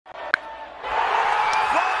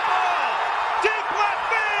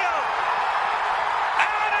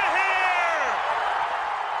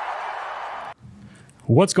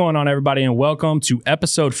What's going on, everybody, and welcome to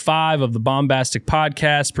episode 5 of the Baumbastic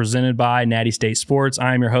Podcast presented by Natty State Sports.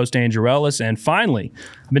 I am your host, Andrew Ellis, and finally,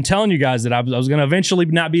 I've been telling you guys that I was going to eventually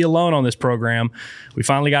not be alone on this program. We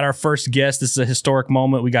finally got our first guest. This is a historic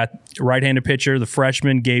moment. We got right-handed pitcher, the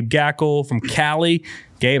freshman Gabe Gaeckle from Cali.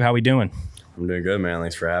 Gabe, how we doing? I'm doing good, man.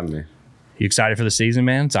 Thanks for having me. You excited for the season,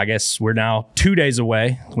 man? So I guess we're now 2 days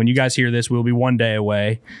away. When you guys hear this, we'll be 1 day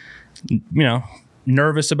away. You know,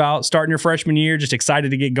 nervous about starting your freshman year, just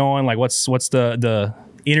excited to get going? Like, what's the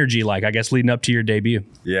energy like, I guess, leading up to your debut?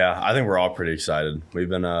 Yeah, I think we're all pretty excited. We've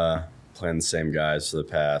been playing the same guys for the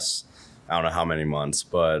past, I don't know how many months,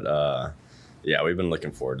 but yeah, we've been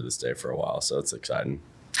looking forward to this day for a while, so it's exciting.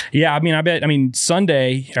 Yeah, I mean,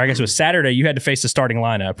 Sunday, or I guess it was Saturday, you had to face the starting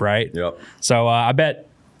lineup, right? Yep. So I bet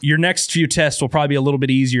your next few tests will probably be a little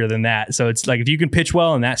bit easier than that. So it's like, if you can pitch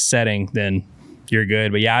well in that setting, then you're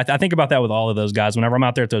good. But yeah, I think about that with all of those guys. Whenever I'm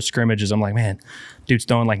out there at those scrimmages, I'm like, man, dude's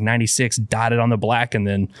throwing like 96 dotted on the black, and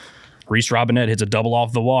then Reese Robinette hits a double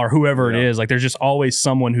off the wall, or whoever it is. Like, there's just always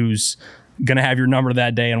someone who's going to have your number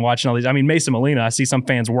that day. And watching all these, I mean, Mason Molina, I see some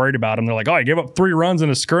fans worried about him. They're like, oh, he gave up 3 runs in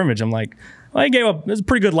a scrimmage. I'm like, well, he gave up, it's a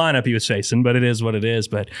pretty good lineup he was facing, but it is what it is.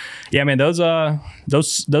 But yeah, man, those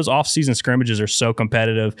off-season scrimmages are so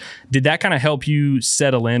competitive. Did that kind of help you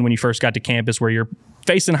settle in when you first got to campus, where you're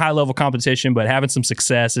facing high-level competition but having some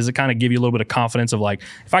success? Does it kind of give you a little bit of confidence of like,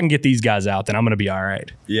 if I can get these guys out, then I'm going to be all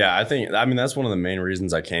right? Yeah, I mean, that's one of the main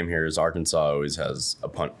reasons I came here is Arkansas always has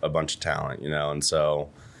a bunch of talent, you know, and so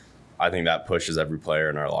I think that pushes every player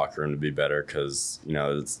in our locker room to be better because, you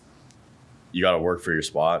know, you got to work for your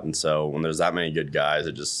spot. And so when there's that many good guys,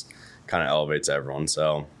 it just kind of elevates everyone.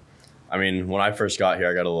 So, I mean, when I first got here,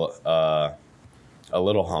 I got a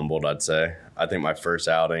little humbled, I'd say. I think my first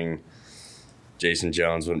outing, Jason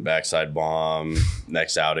Jones went backside bomb.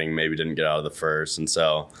 Next outing, maybe didn't get out of the first. And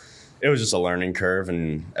so it was just a learning curve,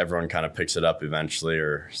 and everyone kind of picks it up eventually,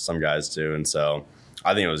 or some guys do. And so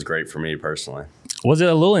I think it was great for me personally. Was it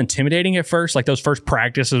a little intimidating at first, like those first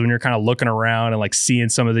practices when you're kind of looking around and like seeing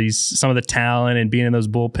some of the talent and being in those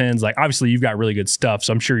bullpens? Like, obviously you've got really good stuff,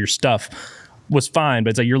 so I'm sure your stuff was fine,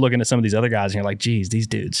 but it's like you're looking at some of these other guys and you're like, geez, these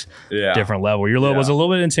dudes, different level. Was it a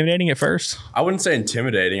little bit intimidating at first? I wouldn't say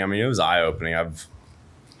intimidating. I mean, it was eye-opening.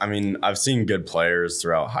 I've seen good players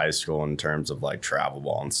throughout high school in terms of like travel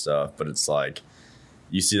ball and stuff, but it's like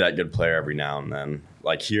you see that good player every now and then.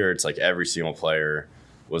 Like here, it's like every single player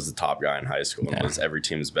was the top guy in high school and was every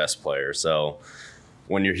team's best player. So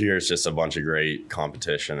when you're here, it's just a bunch of great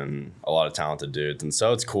competition and a lot of talented dudes. And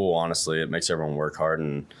so it's cool, honestly. It makes everyone work hard,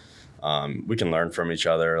 and we can learn from each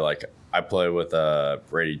other. Like, I play with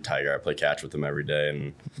Brady Tiger. I play catch with him every day.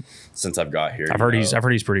 And since I've got here, I've heard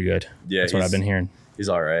he's pretty good. Yeah, that's what I've been hearing. He's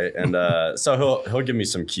all right. And so he'll give me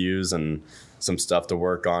some cues and some stuff to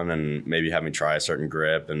work on, and maybe have me try a certain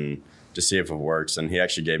grip and just see if it works. And he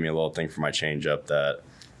actually gave me a little thing for my changeup that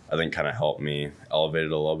I think kind of helped me elevate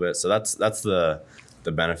it a little bit. So that's the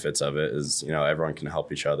benefits of it is, you know, everyone can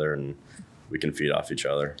help each other and we can feed off each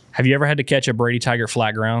other. Have you ever had to catch a Brady Tiger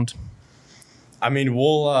flat ground? I mean,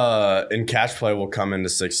 we'll in catch play, we'll come into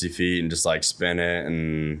 60 feet and just like spin it.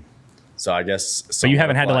 And so I guess. So you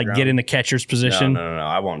haven't had to like get in the catcher's position? No.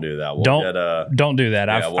 I won't do that. Don't do that.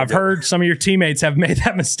 Yeah, I've heard some of your teammates have made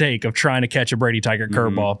that mistake of trying to catch a Brady Tiger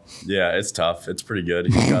curveball. Yeah, it's tough. It's pretty good.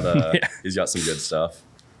 He's got some good stuff.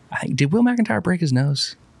 Did Will McIntyre break his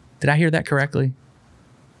nose? Did I hear that correctly?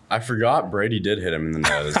 I forgot Brady did hit him in the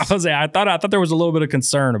nose. I thought there was a little bit of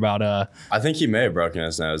concern about. I think he may have broken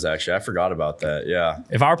his nose. Actually, I forgot about that. Yeah.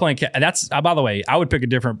 If I were playing, by the way, I would pick a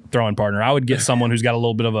different throwing partner. I would get someone who's got a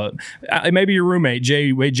little bit of a, maybe your roommate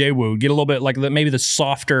Jay Woo, get a little bit like maybe the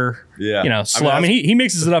softer, slow. I mean, he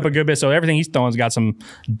mixes it up a good bit, so everything he's throwing's got some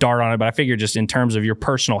dart on it. But I figure just in terms of your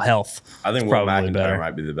personal health, I think Will McIntyre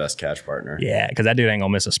might be the best catch partner. Yeah, because that dude ain't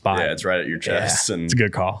gonna miss a spot. Yeah, it's right at your chest, and it's a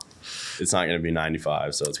good call. It's not going to be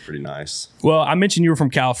 95, so it's pretty nice. Well, I mentioned you were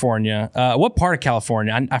from California. What part of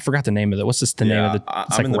California? I forgot the name of it. What's the name of it?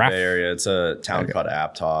 I'm in the Bay Area. It's a town called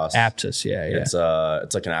Aptos. Aptos, yeah.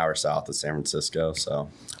 It's like an hour south of San Francisco. So,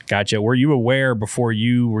 gotcha. Were you aware before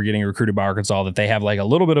you were getting recruited by Arkansas that they have like a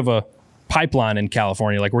little bit of a pipeline in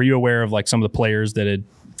California? Like, were you aware of like some of the players that had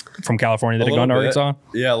from California that had gone to Arkansas?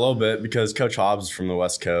 Yeah, a little bit, because Coach Hobbs is from the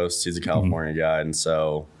West Coast. He's a California guy, and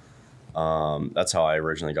so that's how I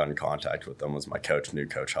originally got in contact with them. Was my coach knew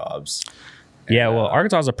Coach Hobbs, Yeah, well,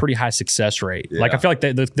 Arkansas has a pretty high success rate. Yeah. Like, I feel like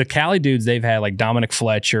the Cali dudes, they've had like Dominic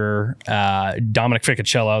Fletcher, Dominic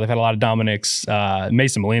Ficacello. They've had a lot of Dominics.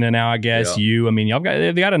 Mason Molina now, I guess. Yeah.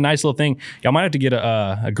 They've got a nice little thing. Y'all might have to get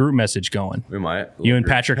a group message going. We might. You and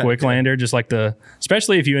Patrick Wicklander, just like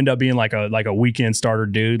especially if you end up being like a weekend starter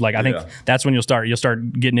dude. Like, I think that's when you'll start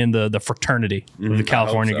getting in the fraternity of the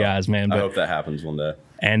California guys, man. But I hope that happens one day.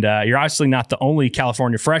 And you're obviously not the only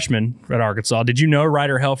California freshman at Arkansas. Did you know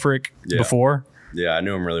Ryder Helfrich before? Yeah, I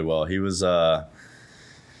knew him really well. He was in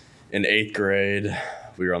 8th grade.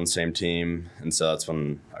 We were on the same team, and so that's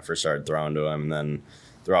when I first started throwing to him. And then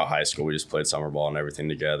throughout high school, we just played summer ball and everything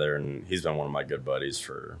together. And he's been one of my good buddies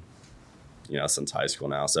for, since high school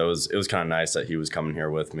now. So it was kind of nice that he was coming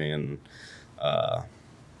here with me. And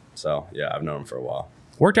so, yeah, I've known him for a while.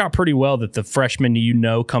 Worked out pretty well that the freshman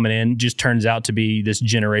coming in just turns out to be this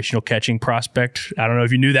generational catching prospect. I don't know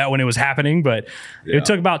if you knew that when it was happening, but it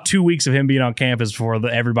took about 2 weeks of him being on campus before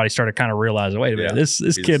everybody started kind of realizing, wait a minute,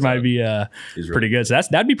 this kid might be pretty good. So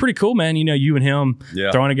that'd be pretty cool, man. You and him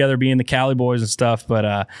throwing together, being the Cali boys and stuff.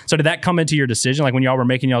 But so did that come into your decision? Like when y'all were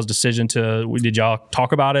making y'all's decision did y'all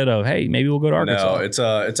talk about it of, hey, maybe we'll go to Arkansas?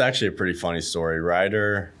 No, it's actually a pretty funny story.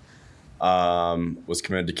 Ryder was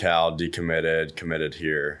committed to Cal, decommitted, committed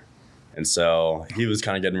here. And so he was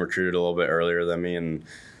kind of getting recruited a little bit earlier than me. And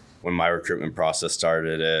when my recruitment process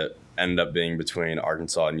started, it ended up being between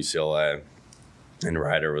Arkansas and UCLA. And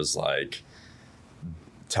Ryder was like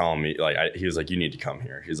telling me, he was like, you need to come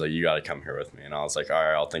here. He's like, you got to come here with me. And I was like, all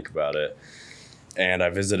right, I'll think about it. And I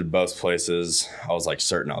visited both places. I was like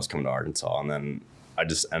certain I was coming to Arkansas. And then I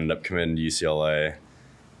just ended up committing to UCLA.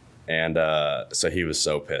 And so he was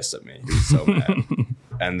so pissed at me. He was so mad.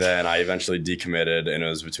 And then I eventually decommitted, and it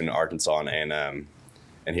was between Arkansas and A&M.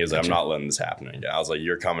 And he was like, I'm not letting this happen again. I was like,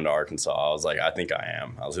 you're coming to Arkansas. I was like, I think I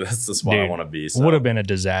am. I was like, that's the spot I want to be. So. Would have been a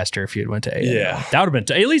disaster if you had went to A&M. Yeah. That would have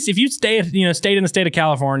been, at least if you stayed in the state of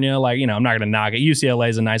California, I'm not going to knock it. UCLA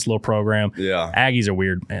is a nice little program. Yeah. Aggies are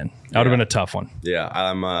weird, man. That would have been a tough one. Yeah,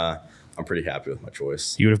 I'm pretty happy with my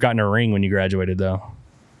choice. You would have gotten a ring when you graduated, though.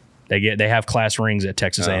 They have class rings at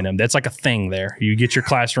Texas A&M. That's like a thing there. You get your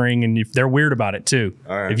class ring, and they're weird about it too.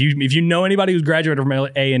 All right. If you know anybody who's graduated from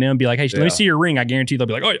A&M, be like, hey, let me see your ring. I guarantee they'll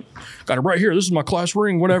be like, oh, got it right here. This is my class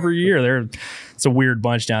ring. Whatever year. It's a weird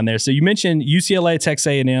bunch down there. So you mentioned UCLA, Texas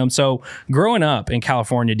A&M. So growing up in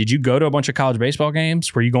California, did you go to a bunch of college baseball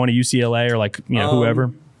games? Were you going to UCLA or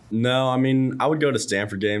whoever? No, I mean I would go to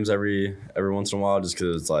Stanford games every once in a while just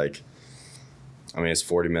because it's like. It's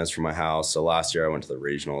 40 minutes from my house. So last year I went to the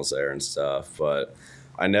regionals there and stuff, but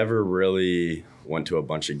I never really went to a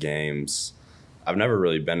bunch of games. I've never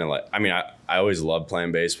really been in I always loved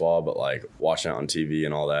playing baseball, but watching it on TV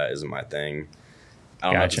and all that isn't my thing. I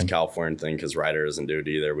don't know if it's a California thing because Ryder doesn't do it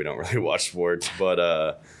either. We don't really watch sports,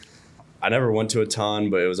 but I never went to a ton,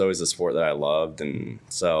 but it was always a sport that I loved. And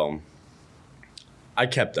so I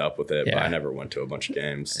kept up with it, but I never went to a bunch of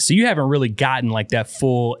games. So you haven't really gotten that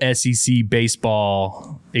full SEC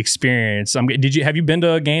baseball experience. Have you been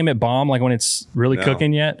to a game at Baum when it's really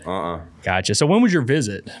cooking yet? Gotcha. So when was your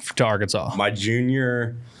visit to Arkansas? My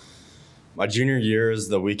junior year is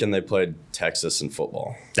the weekend they played Texas in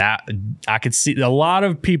football. That I could see a lot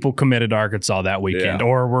of people committed to Arkansas that weekend,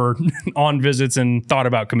 or were on visits and thought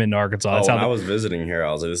about committing to Arkansas. That's when I was visiting here,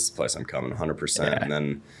 I was like, "This is the place I'm coming, 100%." And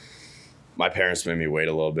then my parents made me wait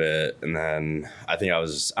a little bit, and then I think I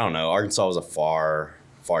don't know. Arkansas was a far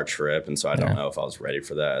trip, and so I don't know if I was ready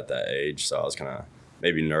for that at that age. So I was kind of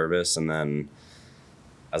maybe nervous, and then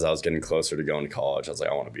as I was getting closer to going to college, I was like,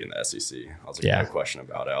 I want to be in the SEC. I was like, no question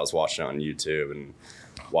about it. I was watching it on YouTube and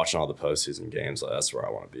watching all the postseason games. That's where I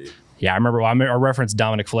want to be. Yeah, I referenced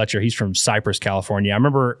Dominic Fletcher. He's from Cypress, California. I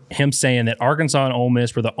remember him saying that Arkansas and Ole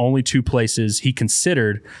Miss were the only two places he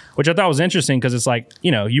considered, which I thought was interesting because it's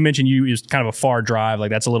you mentioned it was kind of a far drive.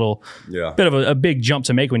 That's a little bit of a big jump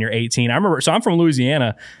to make when you're 18. I remember, so I'm from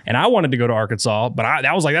Louisiana, and I wanted to go to Arkansas, but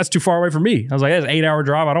that's too far away from me. I was like, that's an 8-hour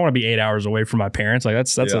drive. I don't want to be 8 hours away from my parents.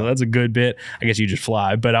 That's a good bit. I guess you just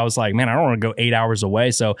fly. But I was like, man, I don't want to go 8 hours away.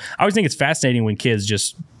 So I always think it's fascinating when kids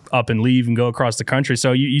just up and leave and go across the country.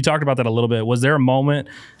 So you talked about that a little bit. Was there a moment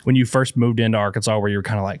when you first moved into Arkansas where you were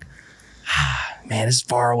kind of like, man, this is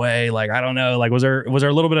far away. I don't know. Was there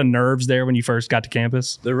a little bit of nerves there when you first got to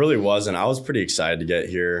campus? There really wasn't. I was pretty excited to get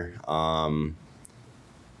here. I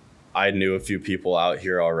knew a few people out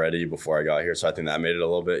here already before I got here, so I think that made it a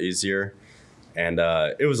little bit easier. And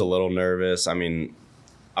it was a little nervous. I'm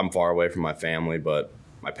far away from my family, but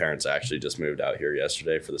my parents actually just moved out here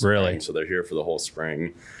yesterday for the spring. Really? So they're here for the whole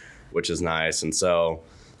spring, which is nice. And so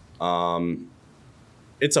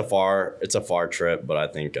it's a far trip, but I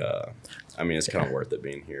think it's kind of worth it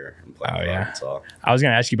being here and playing for Arkansas. I was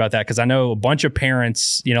going to ask you about that because I know a bunch of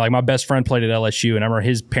parents, like my best friend played at LSU, and I remember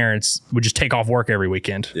his parents would just take off work every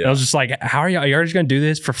weekend. Yeah. I was just like, how are y'all just going to do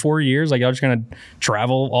this for 4 years? Like, y'all just going to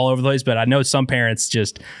travel all over the place? But I know some parents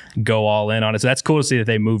just go all in on it. So that's cool to see that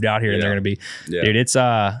they moved out here and they're going to be, dude, it's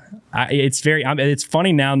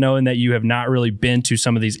funny now knowing that you have not really been to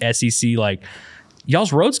some of these SEC, like,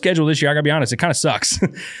 y'all's road schedule this year, I gotta be honest, it kind of sucks.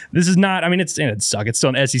 This is not, it sucks. It's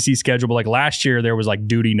still an SEC schedule, but like last year there was like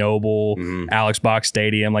Duty Noble, Alex Box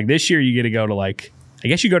Stadium. Like this year you get to go to like, I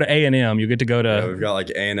guess you go to A&M. You get to go to. Yeah, we've got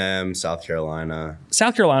like A&M, South Carolina.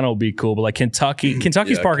 South Carolina will be cool, but like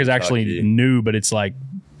Kentucky's park is actually new, but it's like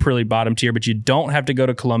pretty bottom tier. But you don't have to go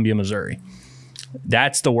to Columbia, Missouri.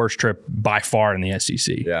 That's the worst trip by far in the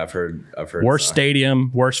SEC. Yeah, I've heard. Worst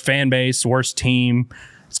stadium, worst fan base, worst team.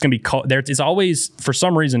 It's going to be cold. It's always, for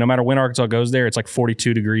some reason, no matter when Arkansas goes there, it's like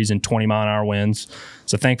 42 degrees and 20-mile-an-hour winds.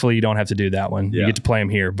 So thankfully, you don't have to do that one. You get to play them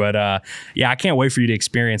here. But I can't wait for you to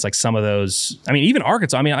experience like some of those. Even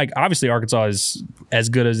Arkansas. Like obviously Arkansas is as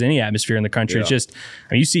good as any atmosphere in the country. Yeah. It's just,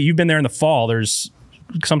 you've been there in the fall.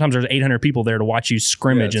 Sometimes there's 800 people there to watch you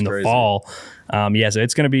scrimmage in the fall. So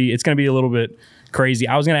it's going to be a little bit crazy.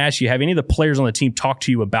 I was going to ask you, have any of the players on the team talk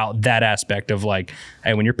to you about that aspect of like,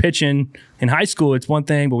 hey, when you're pitching in high school, it's one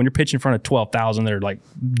thing, but when you're pitching in front of 12,000, they're like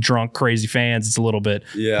drunk, crazy fans. It's a little bit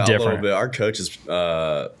different. A little bit. Our coach is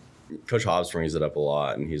Coach Hobbs brings it up a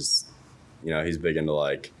lot, and he's big into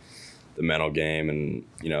like the mental game and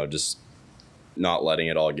just not letting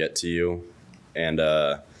it all get to you. And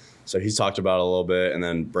so he's talked about it a little bit, and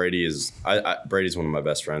then Brady's one of my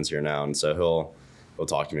best friends here now, and so he'll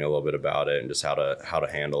talk to me a little bit about it and just how to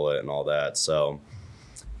handle it and all that. So,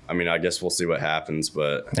 I guess we'll see what happens,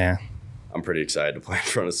 but yeah, I'm pretty excited to play in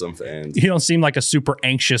front of some fans. You don't seem like a super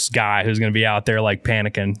anxious guy who's going to be out there like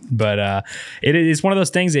panicking, but it's one of those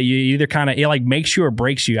things that you either kind of, it like makes you or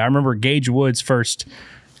breaks you. I remember Gage Wood's first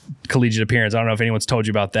collegiate appearance. I don't know if anyone's told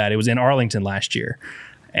you about that. It was in Arlington last year.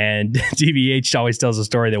 And DVH always tells a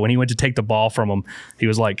story that when he went to take the ball from him, he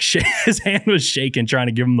was like, his hand was shaking trying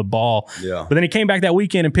to give him the ball. Yeah. But then he came back that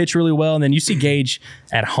weekend and pitched really well. And then you see Gage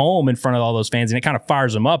at home in front of all those fans, and it kind of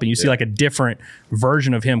fires him up. And you see like a different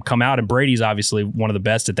version of him come out. And Brady's obviously one of the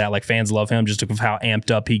best at that. Like fans love him just because of how amped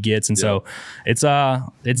up he gets. And so it's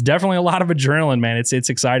definitely a lot of adrenaline, man. It's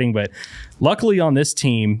exciting. But luckily on this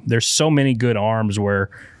team, there's so many good arms where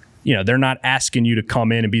they're not asking you to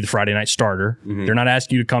come in and be the Friday night starter. Mm-hmm. They're not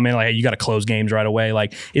asking you to come in like, hey, you got to close games right away.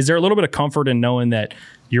 Like, is there a little bit of comfort in knowing that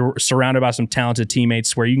you're surrounded by some talented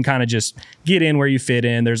teammates where you can kind of just get in where you fit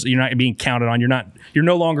in? You're not being counted on. You're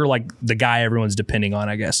no longer like the guy everyone's depending on,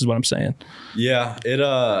 I guess is what I'm saying. Yeah, it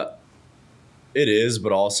is,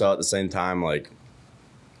 but also at the same time, like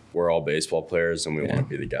we're all baseball players and we want to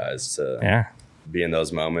be the guys to be in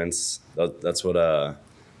those moments. That's what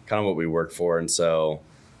kind of what we work for. And so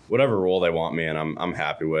whatever role they want me in, I'm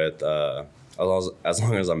happy with. As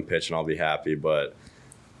long as I'm pitching, I'll be happy. But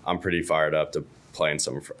I'm pretty fired up to play in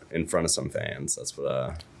front of some fans. That's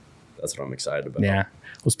what I'm excited about. Yeah.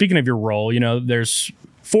 Well, speaking of your role, there's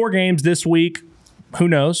 4 games this week. Who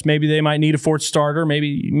knows? Maybe they might need a 4th starter.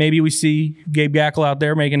 Maybe we see Gabe Gaeckle out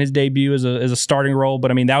there making his debut as a starting role.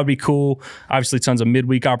 But that would be cool. Obviously, tons of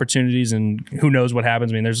midweek opportunities, and who knows what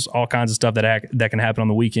happens. There's all kinds of stuff that can happen on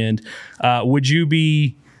the weekend.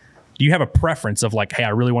 Do you have a preference of like, hey, I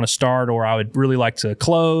really want to start, or I would really like to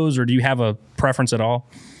close, or do you have a preference at all?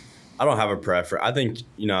 I don't have a preference. I think,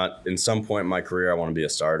 in some point in my career, I want to be a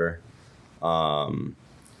starter. But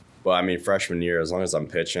freshman year, as long as I'm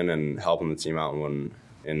pitching and helping the team out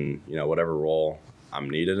in whatever role I'm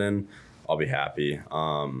needed in, I'll be happy.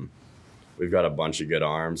 We've got a bunch of good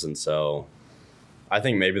arms, and so I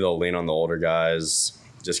think maybe they'll lean on the older guys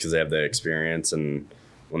just because they have the experience, and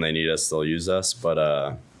when they need us, they'll use us.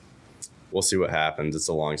 But we'll see what happens. It's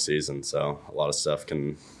a long season, so a lot of stuff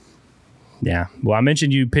can. Yeah. Well, I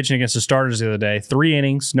mentioned you pitching against the starters the other day. 3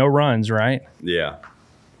 innings, no runs, right? Yeah.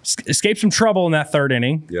 Escaped some trouble in that 3rd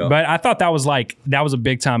inning. Yeah. But I thought that was a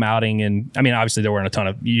big time outing. And obviously there weren't a ton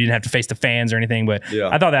of, you didn't have to face the fans or anything, but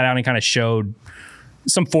I thought that outing kind of showed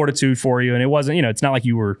some fortitude for you, and it wasn't, it's not like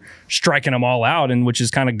you were striking them all out, and which is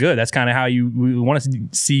kind of good. That's kind of how we want to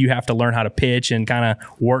see you have to learn how to pitch and kind of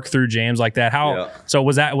work through jams like that. So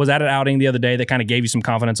was that an outing the other day that kind of gave you some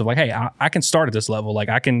confidence of like, hey, I can start at this level, like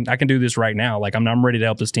I can do this right now, like I'm ready to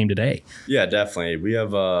help this team today? Yeah, definitely. We have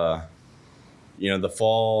the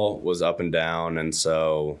fall was up and down, and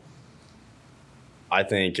so I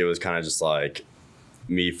think it was kind of just like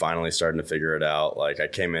me finally starting to figure it out. Like I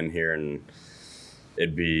came in here and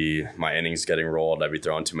it'd be my innings getting rolled. I'd be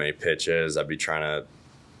throwing too many pitches. I'd be trying to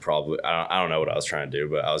probably, I don't know what I was trying to do,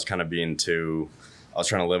 but I was kind of I was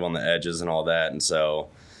trying to live on the edges and all that. And so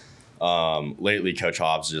lately Coach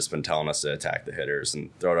Hobbs has just been telling us to attack the hitters and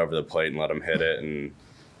throw it over the plate and let them hit it and,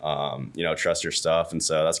 trust your stuff. And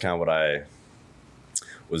so that's kind of what I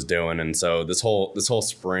was doing. And so this whole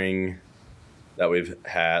spring that we've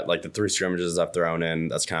had, like the 3 scrimmages I've thrown in,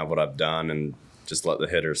 that's kind of what I've done, and just let the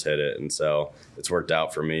hitters hit it. And so it's worked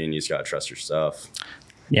out for me, and you just got to trust your stuff.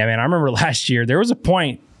 Yeah, man, I remember last year, there was a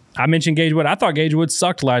point, I mentioned Gage Wood. I thought Gage Wood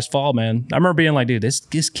sucked last fall, man. I remember being like, dude,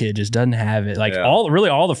 this kid just doesn't have it. Like all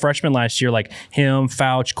the freshmen last year, like him,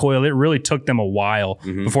 Fouch, Coyle, it really took them a while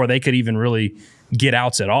before they could even really get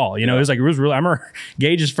outs at all. It was really, I remember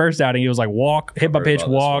Gage's first outing, he was like hit by pitch,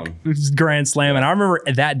 walk, grand slam. And I remember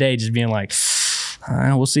that day just being like,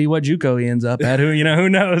 we'll see what JUCO he ends up at. Who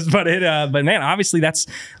knows? But but man, obviously that's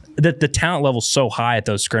the talent level's so high at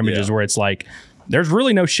those scrimmages where it's like, there's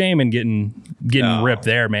really no shame in getting ripped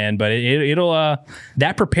there, man. But it'll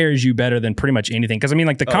that prepares you better than pretty much anything. Because I mean,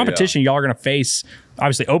 like the competition y'all are gonna face,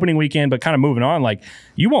 obviously opening weekend, but kind of moving on, like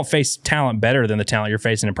you won't face talent better than the talent you're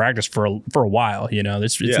facing in practice for a while.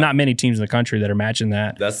 It's not many teams in the country that are matching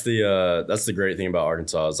that. That's the great thing about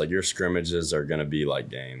Arkansas is like your scrimmages are gonna be like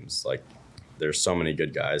games. Like there's so many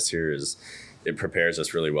good guys here. It prepares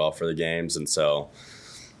us really well for the games, and so.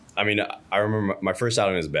 I mean, I remember my first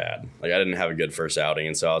outing was bad. Like, I didn't have a good first outing,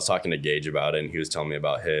 and so I was talking to Gage about it, and he was telling me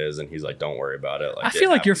about his, and he's like, don't worry about it. Like, I feel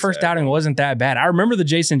like your first outing wasn't that bad. I remember the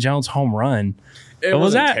Jason Jones home run. It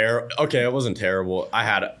wasn't terrible. Okay, it wasn't terrible.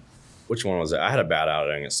 Which one was it? I had a bad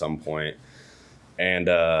outing at some point, and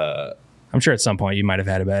I'm sure at some point you might have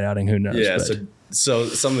had a bad outing. Who knows? Yeah, so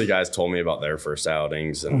some of the guys told me about their first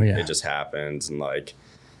outings, and it just happens, and like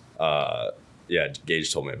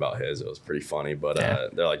Gage told me about his. It was pretty funny, but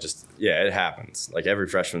they're like, it happens. Like every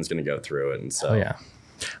freshman's going to go through it. And so,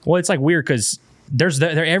 well, it's like weird because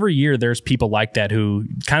every year there's people like that who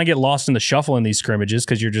kind of get lost in the shuffle in these scrimmages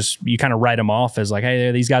because you kind of write them off as like,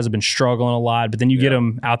 hey, these guys have been struggling a lot, but then you get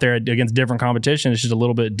them out there against different competition. It's just a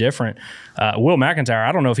little bit different. Will McIntyre,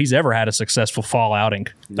 I don't know if he's ever had a successful fall outing,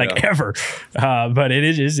 ever, but it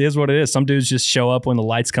is what it is. Some dudes just show up when the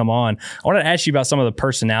lights come on. I wanted to ask you about some of the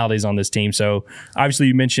personalities on this team. So obviously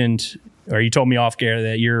you mentioned, or you told me off air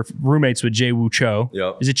that you're roommates with Jae Woo Cho.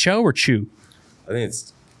 Yep. Is it Cho or Chu? I think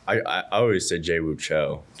it's I always say Jae Woo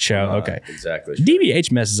Cho. Okay. Exactly.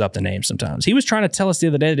 DBH messes up the name sometimes. He was trying to tell us the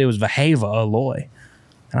other day that it was Vaheva Aloy.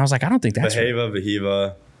 And I was like, I don't think that's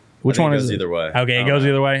Vahiva. Which one is it? Either way. Okay, it goes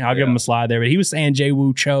either way. I'll give him a slide there. But he was saying Jae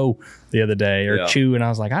Woo Cho the other day, or Chu, and I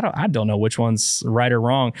was like, I don't know which one's right or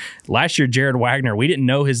wrong. Last year, Jared Wagner, we didn't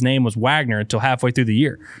know his name was Wagner until halfway through the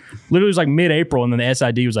year. Literally, it was like mid-April, and then the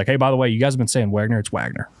SID was like, hey, by the way, you guys have been saying Wagner, it's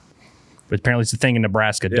Wagner. But apparently it's a thing in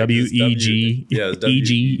Nebraska, W-E-G.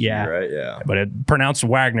 E-G, yeah. Right, yeah. But it pronounced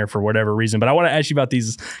Wagner for whatever reason. But I want to ask you about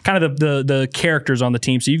these, kind of the characters on the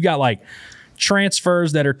team. So you've got like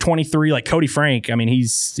transfers that are 23, like Cody Frank. I mean,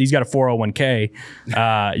 he's got a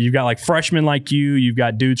 401k. You've got like freshmen like you. You've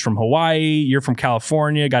got dudes from Hawaii. You're from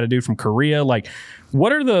California. Got a dude from Korea. Like,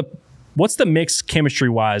 what's the mix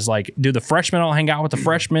chemistry-wise? Like, do the freshmen all hang out with the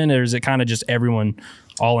freshmen, or is it kind of just everyone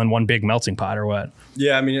all in one big melting pot, or what?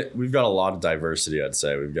 Yeah, I mean, we've got a lot of diversity, I'd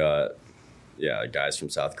say. We've got, guys from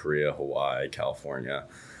South Korea, Hawaii, California.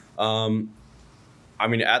 I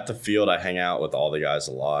mean, at the field, I hang out with all the guys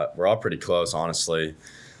a lot. We're all pretty close, honestly.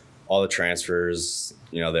 All the transfers,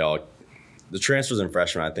 the transfers and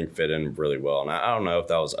freshmen, I think, fit in really well. And I don't know if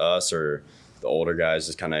that was us or the older guys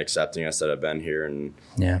just kind of accepting us that have been here. And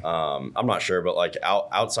I'm not sure, but like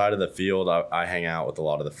outside of the field, I hang out with a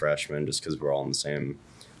lot of the freshmen just because we're all in the same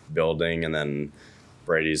building. And then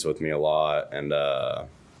Brady's with me a lot, and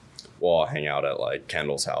we'll all hang out at like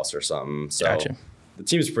Kendall's house or something. So the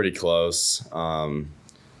team's pretty close. I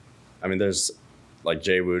mean, there's like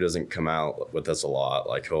Jae Woo doesn't come out with us a lot.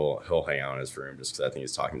 Like he'll hang out in his room just because I think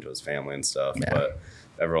he's talking to his family and stuff. Yeah. But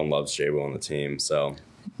everyone loves Jae Woo on the team. So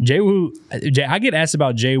Jae Woo, I get asked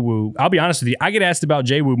about Jae Woo. I'll be honest with you. I get asked about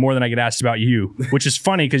Jae Woo more than I get asked about you, which is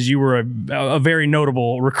funny because you were a very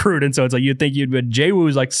notable recruit. And so it's like you'd think but Jae Woo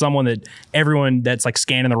is like someone that everyone that's like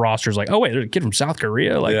scanning the roster is like, oh, wait, there's a kid from South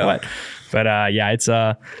Korea. Like what? But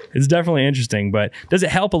it's definitely interesting. But does it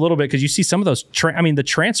help a little bit because you see some of those? The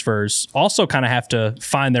transfers also kind of have to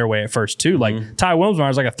find their way at first too. Like Ty Wilmsmeyer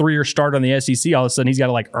is like a 3-year starter on the SEC. All of a sudden, he's got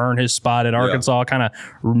to like earn his spot at Arkansas, kind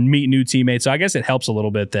of meet new teammates. So I guess it helps a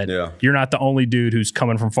little bit that you're not the only dude who's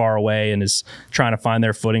coming from far away and is trying to find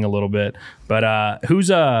their footing a little bit. But who's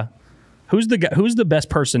the best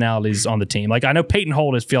personalities on the team? Like I know Peyton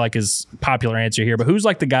Holt is a popular answer here, but who's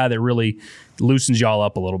like the guy that really loosens y'all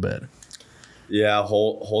up a little bit? Yeah,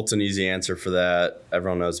 Holt's an easy answer for that.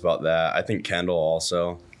 Everyone knows about that. I think Kendall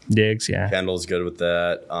also. Diggs, yeah. Kendall's good with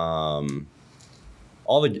that. All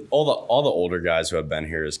the older guys who have been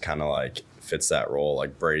here is kind of like fits that role.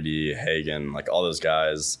 Like Brady, Hagan, like all those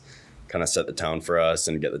guys kind of set the tone for us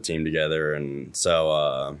and get the team together. And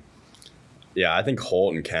so, yeah, I think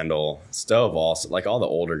Holt and Kendall, Stove also, like all the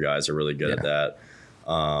older guys are really good at that.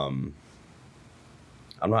 I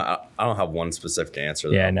don't have one specific answer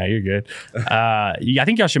though. Yeah, no, you're good. I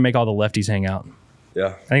think y'all should make all the lefties hang out. Yeah,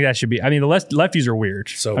 I think that should be. I mean, the lefties are weird.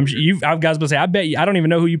 So I've guys will say, I bet you, I don't even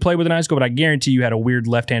know who you played with in high school, but I guarantee you had a weird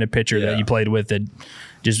left-handed pitcher that you played with that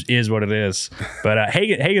just is what it is. But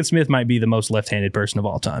Hagan Smith might be the most left-handed person of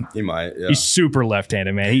all time. He might. Yeah. He's super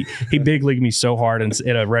left-handed, man. He big leagued me so hard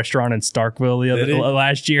at a restaurant in Starkville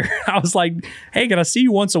last year. I was like, Hagan, I see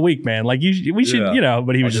you once a week, man. Like we should, you know.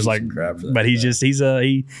 But he was just like, but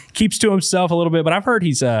he keeps to himself a little bit. But I've heard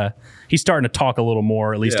he's starting to talk a little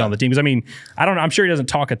more, at least on the team. Because I mean, I'm sure he doesn't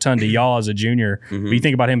talk a ton to y'all as a junior. But you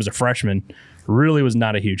think about him as a freshman, really was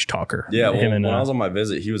not a huge talker. Yeah, when I was on my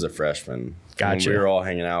visit, he was a freshman. Gotcha. When we were all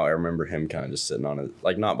hanging out, I remember him kind of just sitting on it,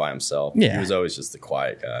 like not by himself. Yeah. He was always just the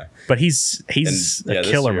quiet guy. But he's a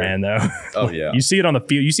killer, man, though. Oh, yeah. You see it on the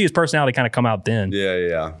field. You see his personality kind of come out then.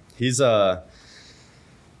 Yeah. He's, in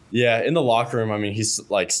the locker room, I mean,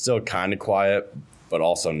 he's like still kind of quiet, but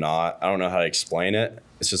also not. I don't know how to explain it.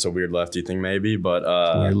 It's just a weird lefty thing, maybe, but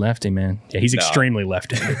weird lefty, man. Yeah, he's extremely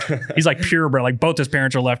left-handed. He's like purebred, like both his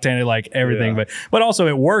parents are left-handed, like everything. Yeah. But also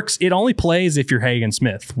it works. It only plays if you're Hagan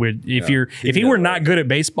Smith. If he were not good at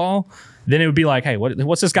baseball, then it would be like, hey,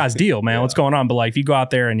 what's this guy's deal, man? What's going on? But like if you go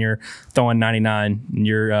out there and you're throwing 99, and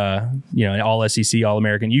you're all SEC, all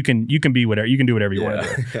American, you can be whatever. You can do whatever you want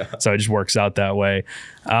to do. Yeah. So it just works out that way.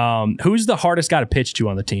 Who's the hardest guy to pitch to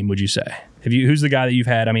on the team? Would you say? Who's the guy that you've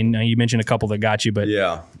had? I mean, you mentioned a couple that got you, but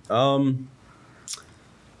yeah.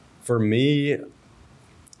 For me,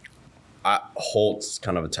 Holt's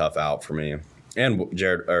kind of a tough out for me, and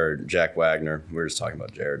Jack Wagner. We were just talking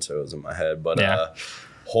about Jared, so it was in my head. But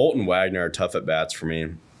Holt and Wagner are tough at bats for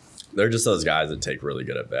me. They're just those guys that take really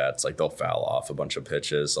good at bats. Like they'll foul off a bunch of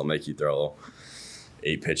pitches. They'll make you throw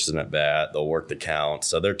 8 pitches in at bat. They'll work the count.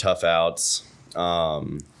 So they're tough outs.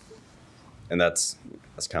 And that's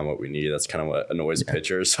kind of what we need. That's kind of what annoys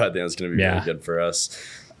pitchers. So I think that's going to be really good for us.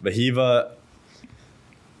 Bahiva,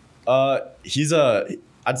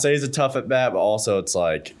 I'd say he's a tough at bat, but also it's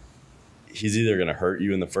like he's either going to hurt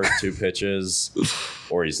you in the first 2 pitches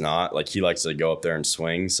or he's not. Like he likes to go up there and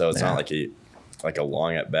swing. So it's not like a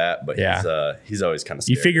long at bat, but he's always kind of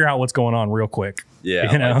scared. You figure out what's going on real quick.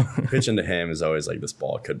 Yeah. You know? Like, pitching to him is always like this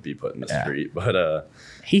ball could be put in the street. But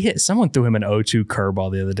someone threw him an 0-2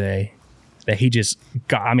 curveball the other day that he just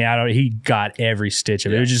got. I mean, he got every stitch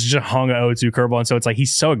of it. It was just hung an 0-2 curveball. And so it's like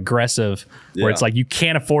he's so aggressive where it's like you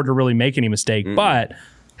can't afford to really make any mistake, but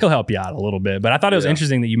he'll help you out a little bit. But I thought it was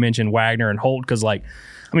interesting that you mentioned Wagner and Holt because, like,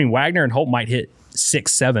 I mean, Wagner and Holt might hit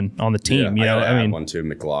 6-7 on the team. Yeah, I mean, one too,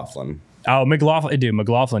 McLaughlin. Oh,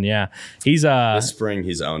 McLaughlin, yeah. He's this spring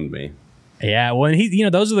he's owned me. Yeah, well,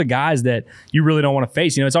 and those are the guys that you really don't want to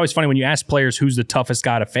face. It's always funny when you ask players who's the toughest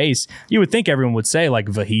guy to face. You would think everyone would say like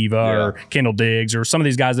Vahiva or Kendall Diggs or some of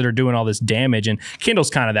these guys that are doing all this damage. And Kendall's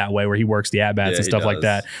kind of that way where he works the at bats and stuff like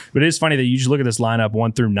that. But it is funny that you just look at this lineup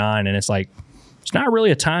 1 through 9, and it's like it's not really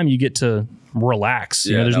a time you get to relax.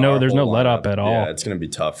 There's no let up at all. Yeah, it's going to be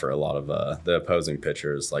tough for a lot of the opposing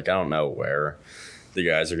pitchers. Like I don't know where the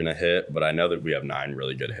guys are going to hit, but I know that we have 9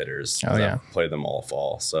 really good hitters. I've played them all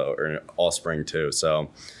fall, or all spring too. So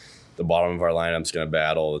the bottom of our lineup's going to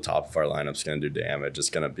battle. The top of our lineup's going to do damage. It's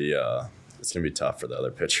going to be tough for the other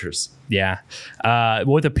pitchers. Yeah.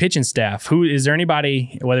 With the pitching staff, is there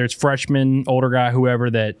anybody, whether it's freshman, older guy, whoever,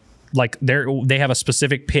 that like they have a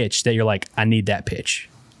specific pitch that you're like, I need that pitch.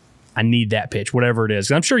 I need that pitch, whatever it is.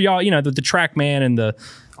 I'm sure y'all, the track man and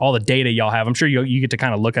all the data y'all have, I'm sure you get to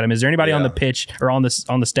kind of look at them. Is there anybody on the pitch or on the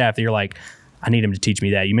staff that you're like, I need him to teach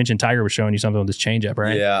me that? You mentioned Tiger was showing you something with this changeup,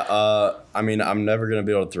 right? Yeah. I mean, I'm never going to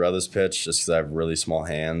be able to throw this pitch just because I have really small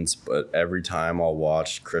hands. But every time I'll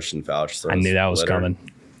watch Christian Fauch throw, I knew that was coming.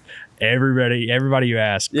 Everybody you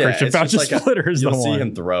ask, Christian Fauch's splitter is the one. You'll see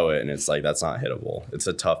him throw it, and it's like that's not hittable. It's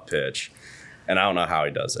a tough pitch. And I don't know how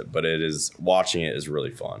he does it, but watching it is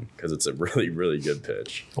really fun because it's a really, really good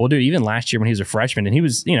pitch. Well, dude, even last year when he was a freshman and he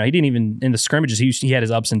was, he didn't even, in the scrimmages, he had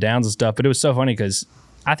his ups and downs and stuff, but it was so funny because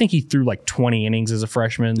I think he threw like 20 innings as a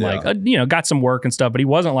freshman, got some work and stuff, but he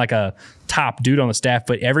wasn't like a top dude on the staff.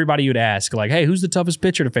 But everybody would ask, like, hey, who's the toughest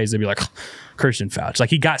pitcher to face? They'd be like, Christian Fouch.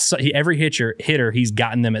 Like every hitter, he's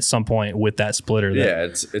gotten them at some point with that splitter.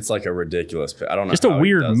 It's like a ridiculous pitch. I don't know. Just a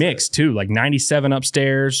weird mix too, like 97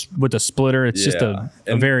 upstairs with a splitter. It's just a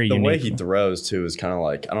very the unique way he throws too is kind of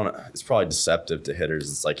like, I don't know. It's probably deceptive to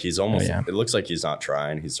hitters. It's like he's almost. It looks like he's not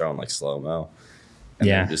trying. He's throwing like slow-mo. And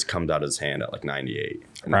then it just comes out his hand at like 98.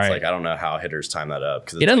 And it's like, I don't know how hitters time that up.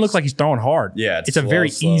 Cause it doesn't look like he's throwing hard. Yeah. It's slow, a very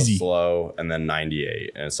easy. Slow, and then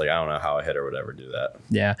 98. And it's like, I don't know how a hitter would ever do that.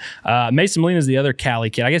 Yeah. Mason Molina is the other Cali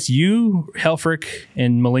kid. I guess you, Helfrich,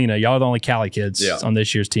 and Molina, y'all are the only Cali kids on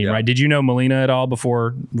this year's team, right? Did you know Molina at all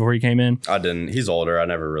before you came in? I didn't. He's older. I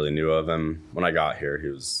never really knew of him. When I got here,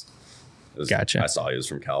 Gotcha. I saw he was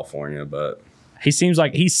from California, but... He seems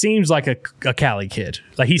like a Cali kid.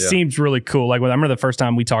 Like he seems really cool. Like I remember the first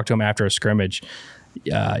time we talked to him after a scrimmage,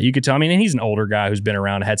 you could tell. I mean, and he's an older guy who's been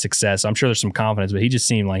around, had success. I'm sure there's some confidence, but he just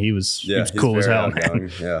seemed like he was cool as hell, man.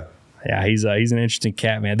 Yeah, he's an interesting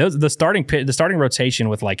cat, man. The starting rotation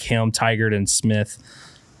with like him, Tigert, and Smith,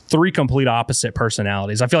 3 complete opposite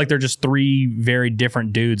personalities. I feel like they're just 3 very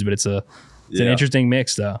different dudes, but it's an interesting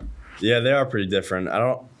mix, though. Yeah, they are pretty different. I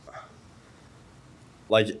don't.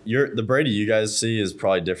 Like the Brady you guys see is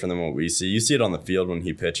probably different than what we see. You see it on the field when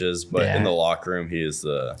he pitches, but in the locker room, he's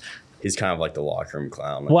kind of like the locker room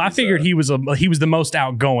clown. Like well, I figured he was the most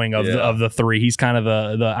outgoing of the 3. He's kind of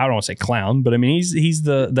the I don't want to say clown, but I mean he's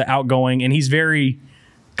the outgoing, and he's very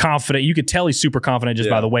confident. You could tell he's super confident just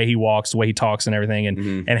by the way he walks, the way he talks, and everything.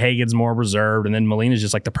 And and Hagen's more reserved, and then Molina's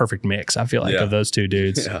just like the perfect mix. I feel like of those 2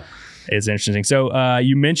 dudes. It's interesting. So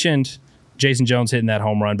you mentioned Jason Jones hitting that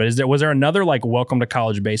home run, but was there another like welcome to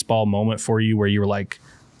college baseball moment for you where you were like,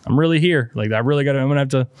 I'm really here, like I'm gonna have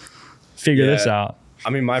to figure this out? I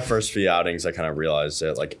mean, my first few outings, I kind of realized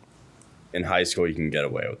that like in high school you can get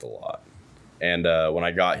away with a lot, and when I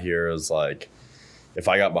got here, it was like if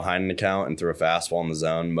I got behind an account and threw a fastball in the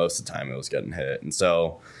zone, most of the time it was getting hit. And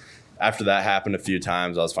so after that happened a few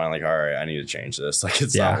times, I was finally like, all right, I need to change this. Like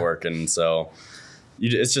it's not working. So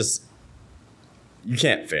it's just. You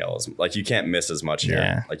can't fail you can't miss as much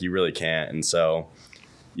here. Like you really can't. And so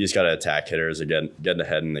you just got to attack hitters and get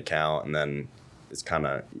ahead in the count, and then it's kind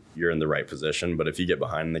of you're in the right position. But if you get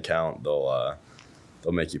behind in the count, they'll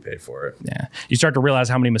make you pay for it. Yeah, you start to realize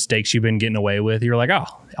how many mistakes you've been getting away with. You're like,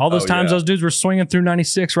 all those times those dudes were swinging through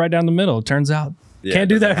 96 right down the middle. It turns out can't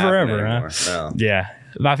do that forever. Huh? No. Yeah.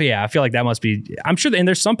 I feel like that must be. I'm sure, and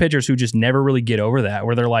there's some pitchers who just never really get over that,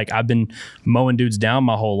 where they're like, I've been mowing dudes down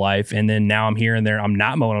my whole life, and then now I'm here and there, I'm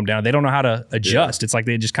not mowing them down. They don't know how to adjust. It's like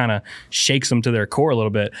they just kind of shakes them to their core a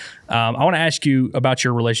little bit. I want to ask you about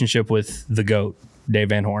your relationship with the GOAT, Dave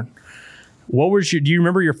Van Horn. Do you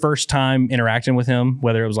remember your first time interacting with him,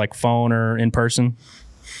 whether it was like phone or in person?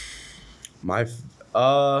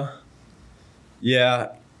 Yeah.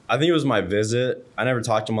 I think it was my visit. I never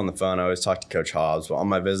talked to him on the phone. I always talked to Coach Hobbs. But on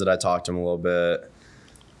my visit, I talked to him a little bit.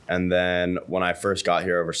 And then when I first got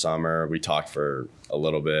here over summer, we talked for a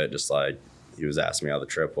little bit. Just like he was asking me how the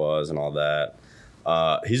trip was and all that.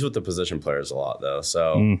 He's with the position players a lot, though.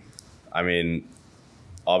 So, I mean,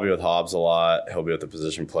 I'll be with Hobbs a lot. He'll be with the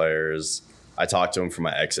position players. I talked to him for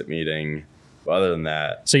my exit meeting. But other than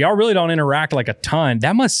that. So y'all really don't interact like a ton.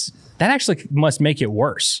 That actually must make it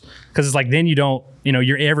worse, because it's like then you don't,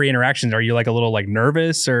 your every interaction, are you like a little like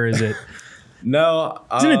nervous, or is it? No,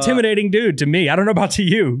 he's an intimidating dude to me. I don't know about to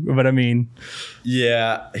you, but I mean,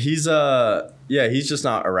 he's just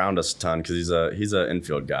not around us a ton because he's a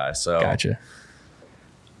infield guy. So gotcha.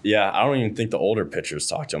 Yeah, I don't even think the older pitchers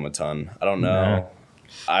talk to him a ton. I don't know. No.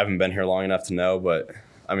 I haven't been here long enough to know, but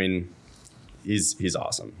I mean. He's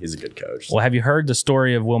awesome. He's a good coach. Well, have you heard the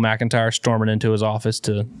story of Will McIntyre storming into his office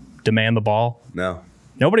to demand the ball? No.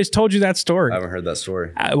 Nobody's told you that story. I haven't heard that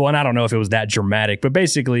story. Well, and I don't know if it was that dramatic, but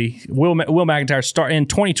basically, Will McIntyre in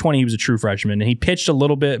 2020, he was a true freshman, and he pitched a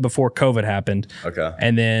little bit before COVID happened. Okay.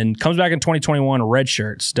 And then comes back in 2021, red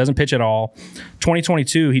shirts, doesn't pitch at all.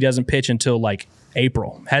 2022, he doesn't pitch until like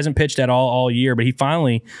April. Hasn't pitched at all year, but he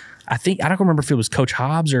finally, I don't remember if it was Coach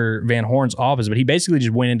Hobbs or Van Horn's office, but he basically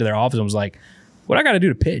just went into their office and was like, what I got to do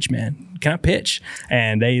to pitch, man? Can I pitch?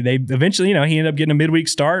 And they eventually, he ended up getting a midweek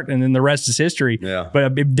start, and then the rest is history. Yeah.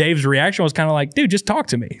 But Dave's reaction was kind of like, dude, just talk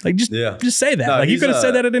to me. Like, just say that. No, like, you could have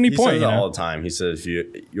said that at any point. He says that all the time. He says, if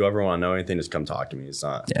you ever want to know anything, just come talk to me. It's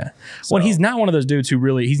not. Yeah. So. Well, he's not one of those dudes who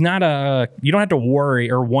really, he's not you don't have to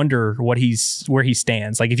worry or wonder where he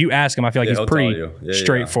stands. Like, if you ask him, I feel like he's pretty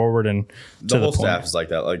straightforward and the whole staff is like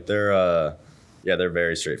that. Like, they're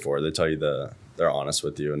very straightforward. They tell you they're honest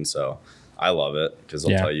with you. And so I love it because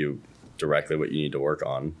they'll tell you directly what you need to work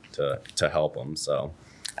on to help them. So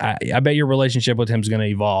I bet your relationship with him is going to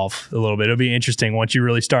evolve a little bit. It'll be interesting once you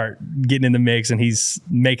really start getting in the mix and he's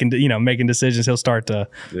making decisions. He'll start to,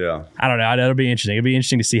 I don't know. That'll be interesting. It'll be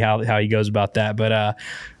interesting to see how he goes about that. But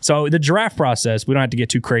so the draft process, we don't have to get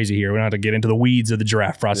too crazy here. We don't have to get into the weeds of the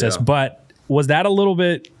draft process. Yeah. But was that a little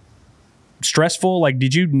bit stressful? Like,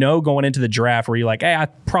 did you know going into the draft, were you like, hey, I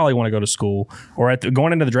probably want to go to school? Or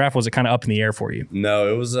going into the draft, was it kind of up in the air for you?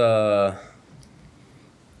 No, it was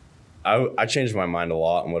I changed my mind a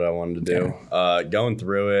lot on what I wanted to do. Yeah. Going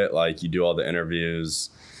through it, like, you do all the interviews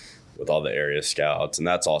with all the area scouts, and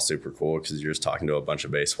that's all super cool because you're just talking to a bunch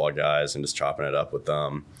of baseball guys and just chopping it up with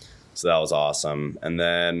them. So that was awesome. And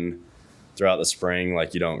then throughout the spring,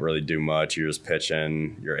 like, you don't really do much. You're just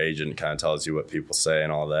pitching. Your agent kind of tells you what people say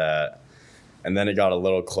and all that. And then it got a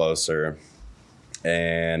little closer,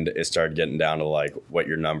 and it started getting down to, like, what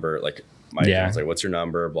your number, like, my agent was like, what's your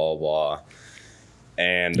number, blah, blah, blah.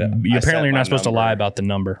 And apparently you're not supposed to lie about the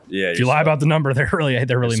number. Yeah, if you lie about the number, they're really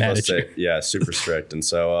mad at you. Yeah, super strict. And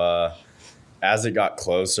so as it got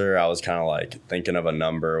closer, I was kind of like thinking of a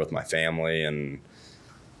number with my family, and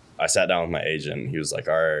I sat down with my agent. He was like,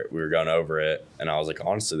 all right, we were going over it, and I was like,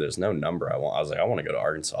 honestly, there's no number I want. I was like, I want to go to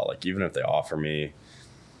Arkansas. Like, even if they offer me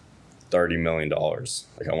 $30 million,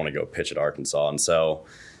 like, I want to go pitch at Arkansas. And so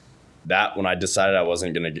that, when I decided I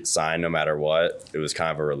wasn't going to get signed no matter what, it was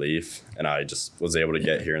kind of a relief. And I just was able to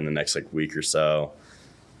get here in the next, like, week or so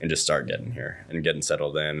and just start getting here and getting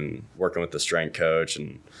settled in and working with the strength coach.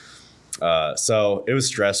 And so it was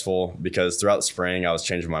stressful because throughout the spring I was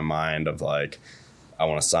changing my mind of, like, I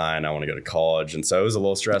want to sign, I want to go to college. And so it was a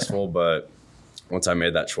little stressful, but once I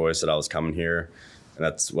made that choice that I was coming here and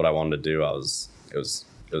that's what I wanted to do, it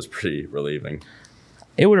was pretty relieving.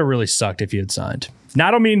 It would have really sucked if you had signed. Now,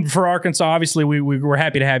 I don't mean for Arkansas. Obviously, we're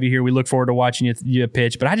happy to have you here. We look forward to watching you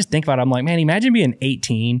pitch. But I just think about it. I'm like, man, imagine being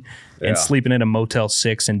 18 and sleeping in a Motel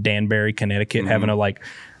 6 in Danbury, Connecticut, having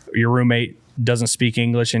your roommate doesn't speak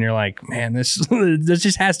English, and you're like, man, this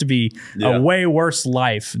just has to be a way worse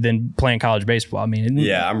life than playing college baseball. I mean,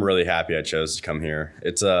 I'm really happy I chose to come here.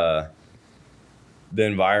 It's the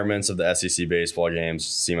environments of the SEC baseball games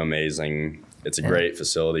seem amazing. It's a great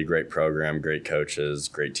facility, great program, great coaches,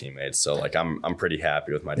 great teammates. So, like, I'm pretty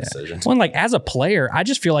happy with my decision. Well, and, like, as a player, I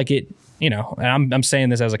just feel like it, and I'm saying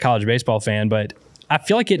this as a college baseball fan, but I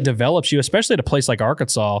feel like it develops you, especially at a place like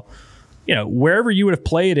Arkansas. Wherever you would have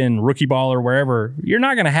played in rookie ball or wherever, you're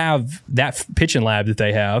not going to have that pitching lab that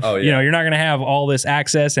they have. Oh, yeah. You're not going to have all this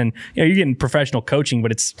access, and you're getting professional coaching,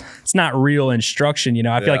 but it's not real instruction.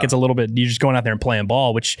 I feel like it's a little bit, you're just going out there and playing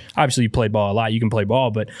ball, which obviously you played ball a lot. You can play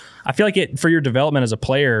ball, but I feel like for your development as a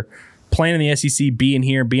player, playing in the SEC, being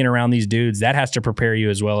here, being around these dudes, that has to prepare you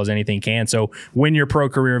as well as anything can. So when your pro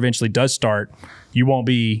career eventually does start, you won't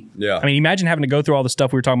be. I mean, imagine having to go through all the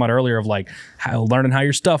stuff we were talking about earlier of, like, learning how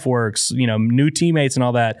your stuff works, new teammates and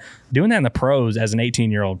all that. Doing that in the pros as an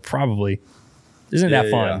 18-year-old probably isn't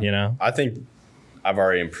that fun, I think I've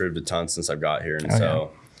already improved a ton since I've got here, and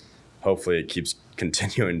so hopefully it keeps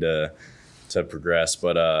continuing to progress.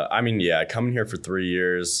 But I mean, coming here for 3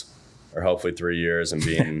 years, or hopefully 3 years, and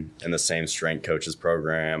being in the same strength coaches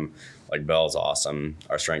program, like, Bell's awesome.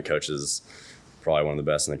 Our strength coach is probably one of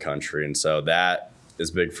the best in the country, and so that is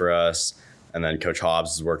big for us. And then Coach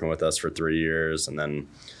Hobbs is working with us for 3 years, and then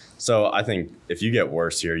so I think if you get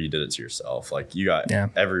worse here, you did it to yourself. Like, you got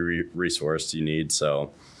every resource you need.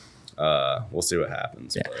 So we'll see what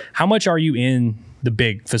happens. Yeah. How much are you in the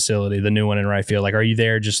big facility, the new one in right field? Like, are you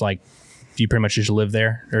there just like? Do you pretty much just live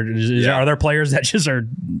there, or are there players that just are?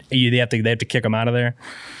 They have to kick them out of there.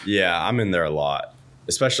 Yeah, I'm in there a lot,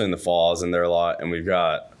 especially in the falls. In there a lot, and we've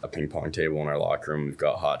got a ping pong table in our locker room. We've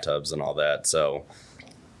got hot tubs and all that. So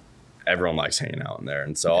everyone likes hanging out in there,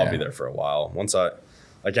 and so I'll be there for a while. Once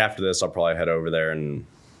after this, I'll probably head over there and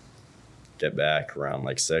get back around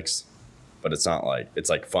like 6. But it's not like it's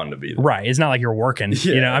like fun to be there. Right. It's not like you're working.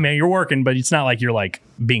 I mean, you're working, but it's not like you're like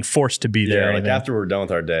being forced to be there. Yeah, like after we're done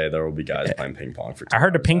with our day, there will be guys playing ping pong for 2 I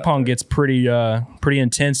heard the ping after. pong gets pretty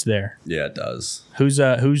intense there. Yeah, it does.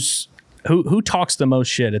 Who talks the most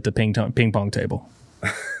shit at the ping pong table?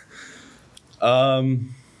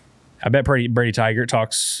 I bet Brady Tiger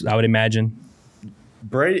talks, I would imagine.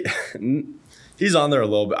 Brady he's on there a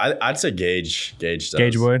little bit. I'd say Gage does.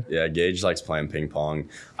 Gage would? Yeah, Gage likes playing ping pong.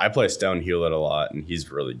 I play Stone Hewlett a lot, and he's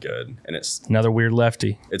really good. And it's another weird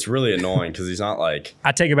lefty. It's really annoying because he's not like...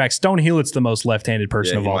 I take it back. Stone Hewlett's the most left-handed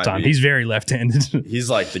person of all time. He's very left-handed. He's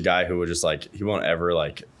like the guy who would just like... He won't ever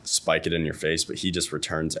like spike it in your face, but he just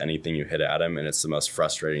returns anything you hit at him, and it's the most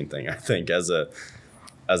frustrating thing, I think, as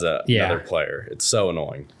another player. It's so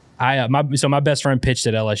annoying. My best friend pitched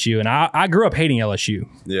at LSU, and I grew up hating LSU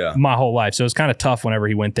my whole life. So it's kind of tough whenever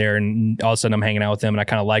he went there, and all of a sudden I'm hanging out with him, and I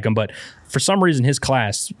kind of like him. But for some reason, his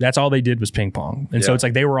class, that's all they did was ping pong. And so it's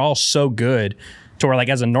like they were all so good to where, like,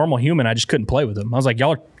 as a normal human, I just couldn't play with them. I was like,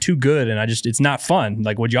 y'all are too good, and it's not fun,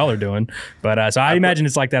 like what y'all are doing. But so I imagine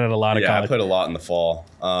it's like that at a lot of college. I put a lot in the fall.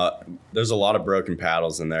 There's a lot of broken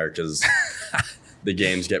paddles in there because the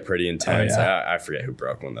games get pretty intense. I forget who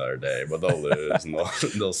broke one the other day, but they'll lose and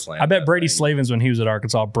they'll slam. I bet Brady Slavens, when he was at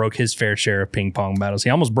Arkansas, broke his fair share of ping pong battles.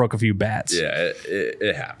 He almost broke a few bats. Yeah,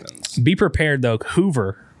 it happens. Be prepared, though.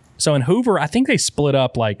 Hoover. So in Hoover, I think they split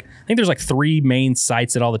up, I think there's like 3 main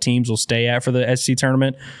sites that all the teams will stay at for the SEC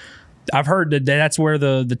tournament. I've heard that that's where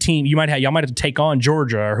the team, y'all might have to take on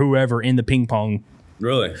Georgia or whoever in the ping pong.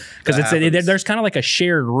 Really? Because there's kind of like a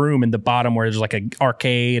shared room in the bottom where there's like an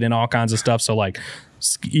arcade and all kinds of stuff. So like,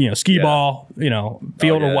 skee ball,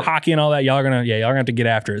 field of hockey and all that. Y'all are gonna have to get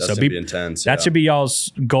after it. That's gonna be intense. That should be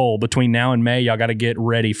y'all's goal between now and May. Y'all got to get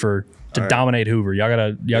ready to dominate Hoover. Y'all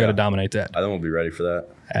gotta dominate that. I think we'll be ready for that.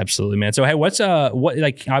 Absolutely, man. So hey,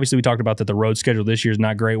 obviously we talked about that the road schedule this year is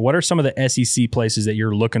not great. What are some of the SEC places that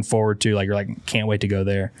you're looking forward to? Like, you're like, can't wait to go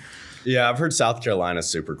there. Yeah, I've heard South Carolina's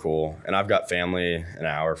super cool, and I've got family an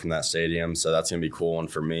hour from that stadium, so that's gonna be a cool one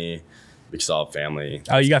for me because I'll have family.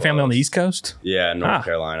 Oh, you got family on the East Coast? Yeah, North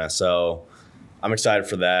Carolina. So I'm excited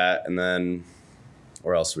for that. And then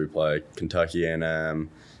where else do we play? Kentucky A&M.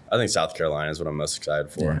 I think South Carolina is what I'm most excited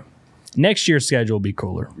for. Yeah. Next year's schedule will be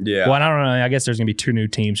cooler. Yeah. Well, I don't know. I guess there's going to be 2 new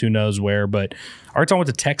teams. Who knows where? But Arkansas went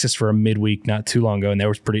to Texas for a midweek not too long ago, and it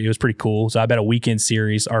was pretty cool. So I bet a weekend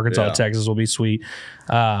series, Arkansas Texas, will be sweet.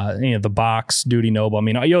 The box, Duty Noble. I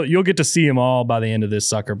mean, you'll get to see them all by the end of this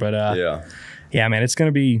sucker. But yeah, man, it's going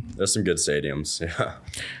to be. There's some good stadiums. Yeah.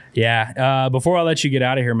 Yeah. Before I let you get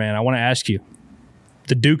out of here, man, I want to ask you,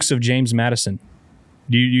 the Dukes of James Madison.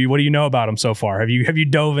 What do you know about them so far? Have you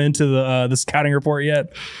dove into the scouting report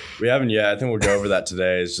yet? We haven't yet. I think we'll go over that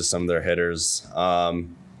today. It's just some of their hitters,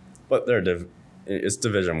 but it's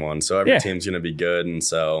Division I, so every team's going to be good, and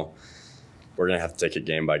so we're going to have to take it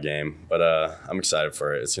game by game. But I'm excited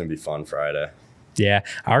for it. It's going to be fun Friday. Yeah,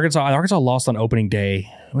 Arkansas lost on opening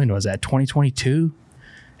day. When was that? 2022.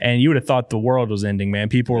 And you would have thought the world was ending, man.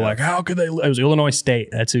 People were like, how could they? It was Illinois State.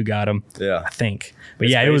 That's who got them. Yeah. I think. But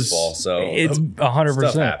it's baseball, it was. So it's 100%.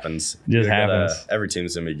 Stuff happens. It just happens. Every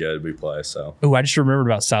team's going to be good. We play. So. Oh, I just remembered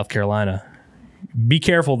about South Carolina. Be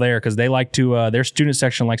careful there because they like to, their student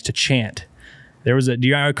section likes to chant. There was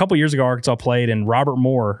a couple years ago, Arkansas played, and Robert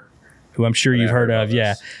Moore, who I'm sure you've heard of,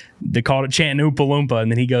 they called it chanting Oompa Loompa,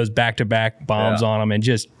 and then he goes back-to-back bombs on them and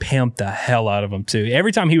just pimped the hell out of them, too.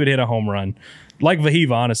 Every time he would hit a home run. Like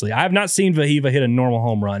Vahiva, honestly. I have not seen Vahiva hit a normal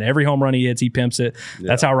home run. Every home run he hits, he pimps it. Yeah.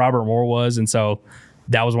 That's how Robert Moore was. And so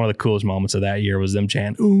that was one of the coolest moments of that year was them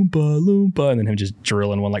chanting Oompa Loompa and then him just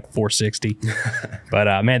drilling one like 460.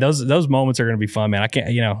 But man, those moments are going to be fun, man. I can't,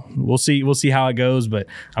 we'll see how it goes, but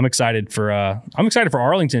I'm excited for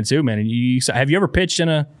Arlington too, man. And have you ever pitched in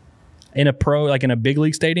a pro, like in a big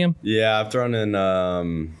league stadium? Yeah, I've thrown in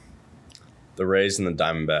the Rays and the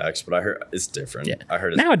Diamondbacks, but I heard it's different. Yeah. I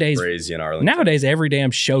heard it's crazy in Arlington. Nowadays, every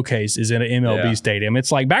damn showcase is in an MLB stadium.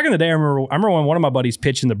 It's like back in the day, I remember when one of my buddies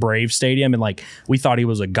pitched in the Braves stadium, and like we thought he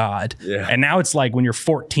was a god. Yeah. And now it's like when you're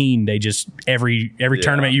 14, they just every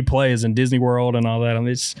tournament you play is in Disney World and all that. I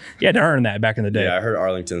mean, you had to earn that back in the day. Yeah, I heard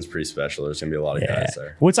Arlington's pretty special. There's gonna be a lot of guys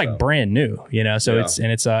there. Well, it's like brand new, So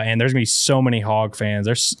and there's gonna be so many Hog fans.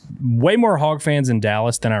 There's way more Hog fans in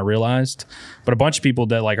Dallas than I realized. But a bunch of people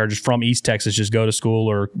that like are just from East Texas just go to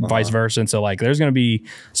school or vice versa. And so like there's going to be,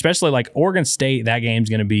 especially like Oregon State, that game's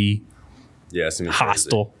going to be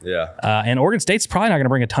hostile. Crazy. Yeah. And Oregon State's probably not going to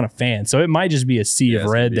bring a ton of fans. So it might just be a sea of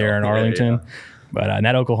red there in Arlington. Yeah. But in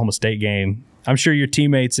that Oklahoma State game, I'm sure your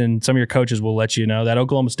teammates and some of your coaches will let you know that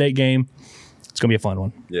Oklahoma State game, it's going to be a fun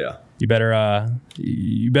one. Yeah. You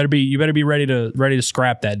better be ready to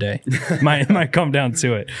scrap that day. might come down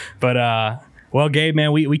to it. But well, Gabe,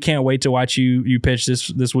 man, we can't wait to watch you pitch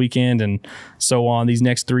this weekend and so on these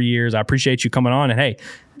next 3 years. I appreciate you coming on. And hey,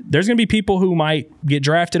 there's going to be people who might get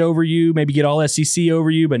drafted over you, maybe get all SEC over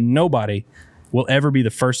you, but nobody will ever be the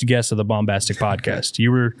first guest of the Baumbastic Podcast.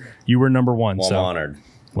 You were number one. Well, so I'm honored.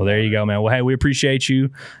 Well, there you go, man. Well, hey, we appreciate you,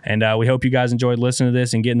 and we hope you guys enjoyed listening to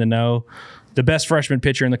this and getting to know the best freshman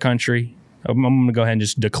pitcher in the country. I'm going to go ahead and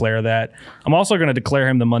just declare that. I'm also going to declare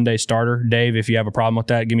him the Monday starter. Dave, if you have a problem with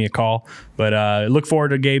that, give me a call. But look forward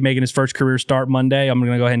to Gabe making his first career start Monday. I'm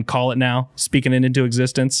going to go ahead and call it now, speaking it into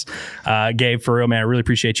existence. Gabe, for real, man, I really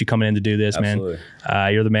appreciate you coming in to do this, man.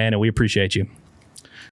 You're the man, and we appreciate you.